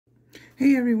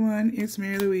Hey everyone, it's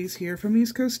Mary Louise here from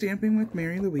East Coast Stamping with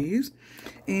Mary Louise,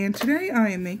 and today I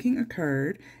am making a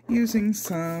card using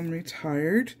some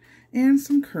retired and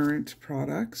some current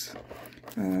products.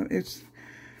 I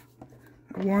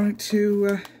wanted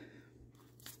to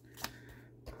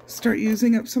start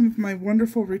using up some of my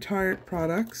wonderful retired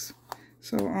products,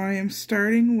 so I am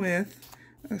starting with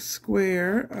a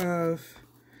square of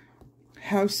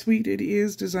How Sweet It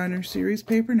Is Designer Series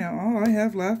paper. Now all I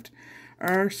have left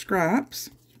are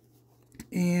scraps,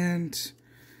 and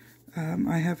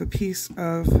I have a piece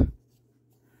of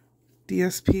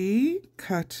DSP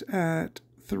cut at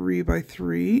 3 by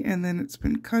 3, and then it's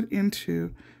been cut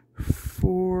into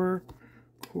 4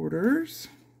 quarters.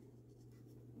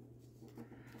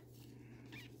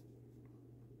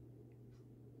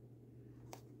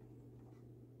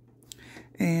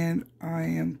 And I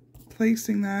am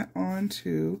placing that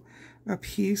onto a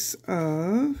piece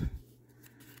of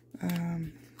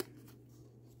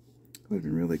it would have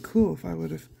been really cool if I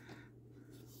would have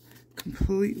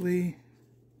completely,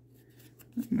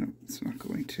 no, it's not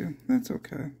going to, that's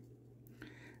okay.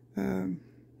 I'm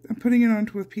putting it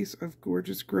onto a piece of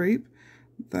gorgeous grape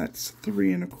that's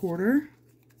 3 1/4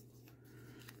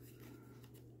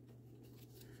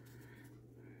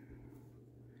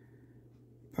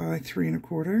 by 3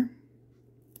 1/4.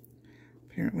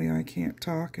 Apparently I can't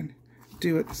talk and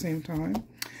do at the same time.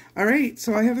 Alright,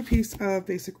 so I have a piece of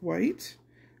basic white,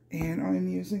 and I'm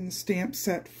using the stamp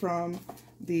set from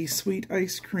the Sweet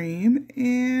Ice Cream,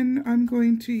 and I'm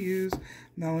going to use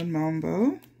Melon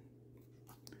Mambo.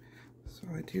 So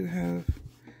I do have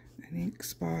an ink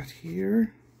spot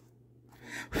here.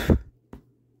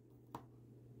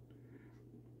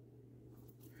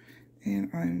 And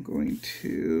I'm going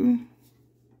to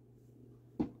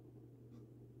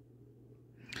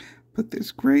put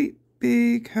this great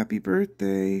big happy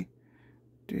birthday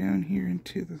down here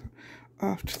into the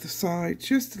off to the side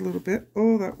just a little bit.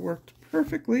 Oh, that worked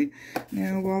perfectly.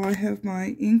 Now while I have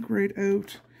my ink right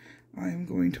out, I'm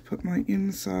going to put my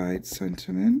inside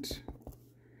sentiment,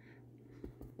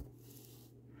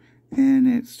 and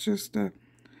it's just a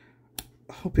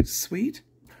hope it's sweet.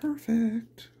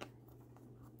 Perfect.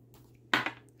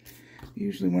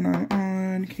 Usually when I'm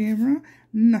on camera,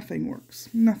 nothing works.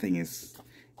 Nothing is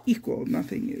equal,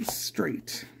 nothing is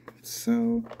straight.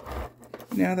 So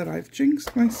now that I've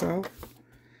jinxed myself,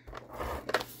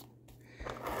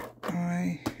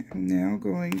 I am now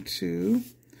going to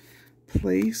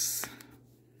place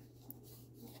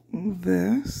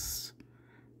this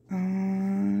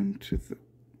onto the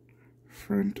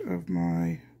front of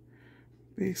my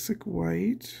basic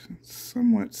white,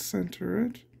 somewhat center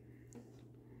it.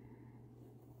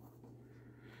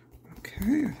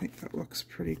 Okay, I think that looks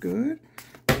pretty good.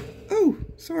 Oh,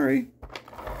 sorry.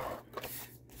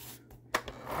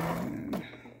 And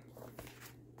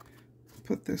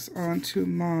put this onto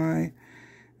my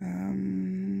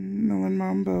Melon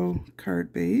Mambo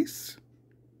card base.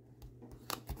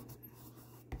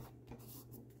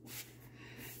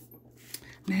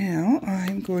 Now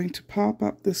I'm going to pop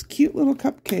up this cute little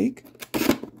cupcake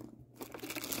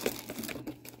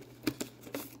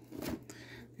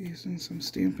using some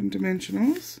Stampin'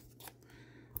 Dimensionals.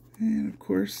 And of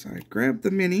course I grabbed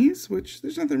the minis, which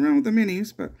there's nothing wrong with the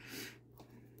minis, but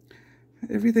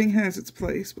everything has its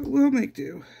place, but we'll make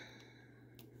do.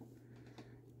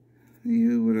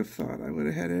 You would have thought I would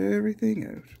have had everything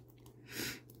out.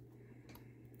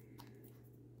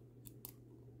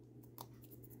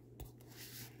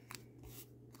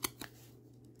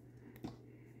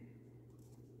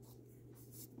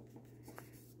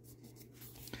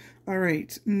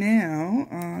 Alright, now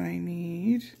I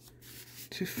need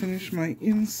to finish my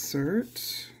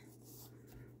insert.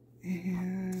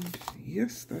 And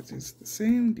yes, that is the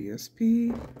same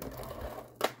DSP.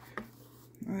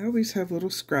 I always have little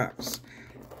scraps.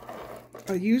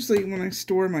 Usually when I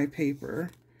store my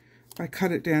paper, I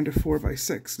cut it down to 4 by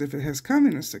 6. And if it has come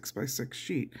in a 6 by 6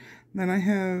 sheet, then I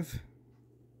have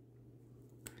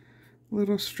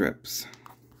little strips.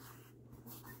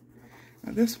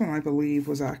 Now this one, I believe,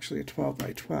 was actually a 12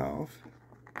 by 12.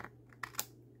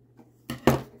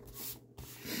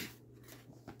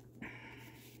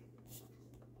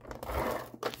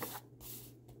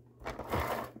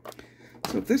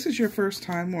 So if this is your first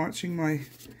time watching my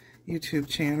YouTube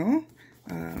channel,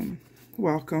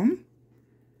 welcome.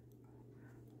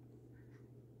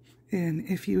 And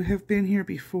if you have been here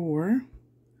before,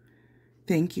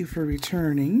 thank you for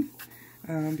returning.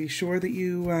 Be sure that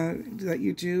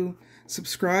you do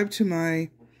subscribe to my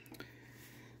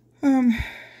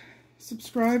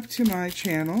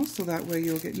channel, so that way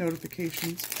you'll get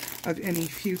notifications of any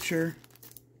future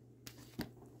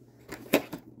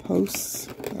posts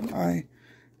that I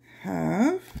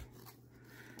have.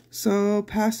 So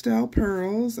Pastel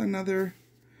Pearls, another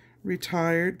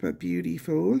retired but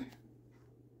beautiful.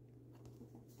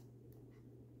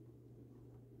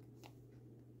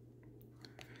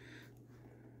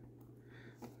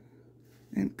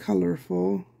 And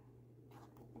colorful.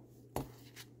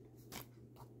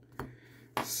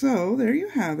 So there you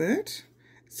have it.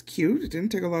 It's cute. It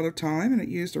didn't take a lot of time, and it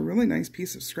used a really nice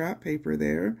piece of scrap paper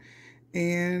there.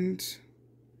 And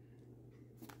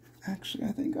actually,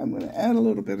 I think I'm going to add a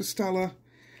little bit of Stella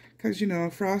because, you know,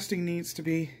 frosting needs to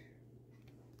be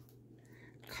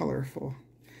colorful.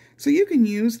 So you can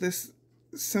use this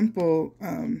simple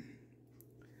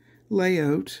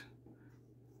layout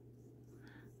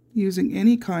using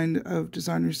any kind of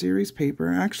designer series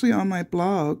paper. Actually, on my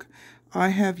blog, I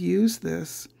have used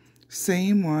this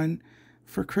same one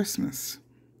for Christmas,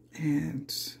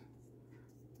 and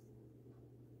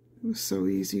it was so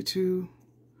easy to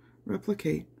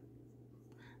replicate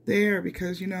there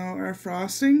because, you know, our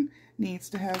frosting needs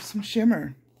to have some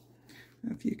shimmer.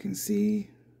 If you can see,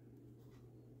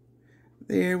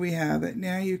 there we have it.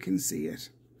 Now you can see it.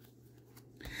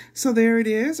 So there it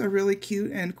is, a really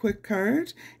cute and quick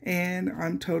card, and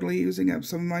I'm totally using up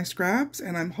some of my scraps,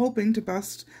 and I'm hoping to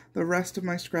bust the rest of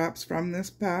my scraps from this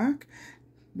pack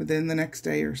within the next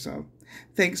day or so.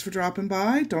 Thanks for dropping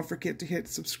by. Don't forget to hit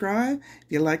subscribe. If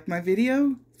you liked my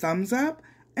video, thumbs up,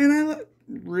 and I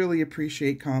really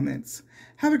appreciate comments.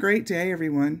 Have a great day,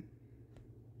 everyone.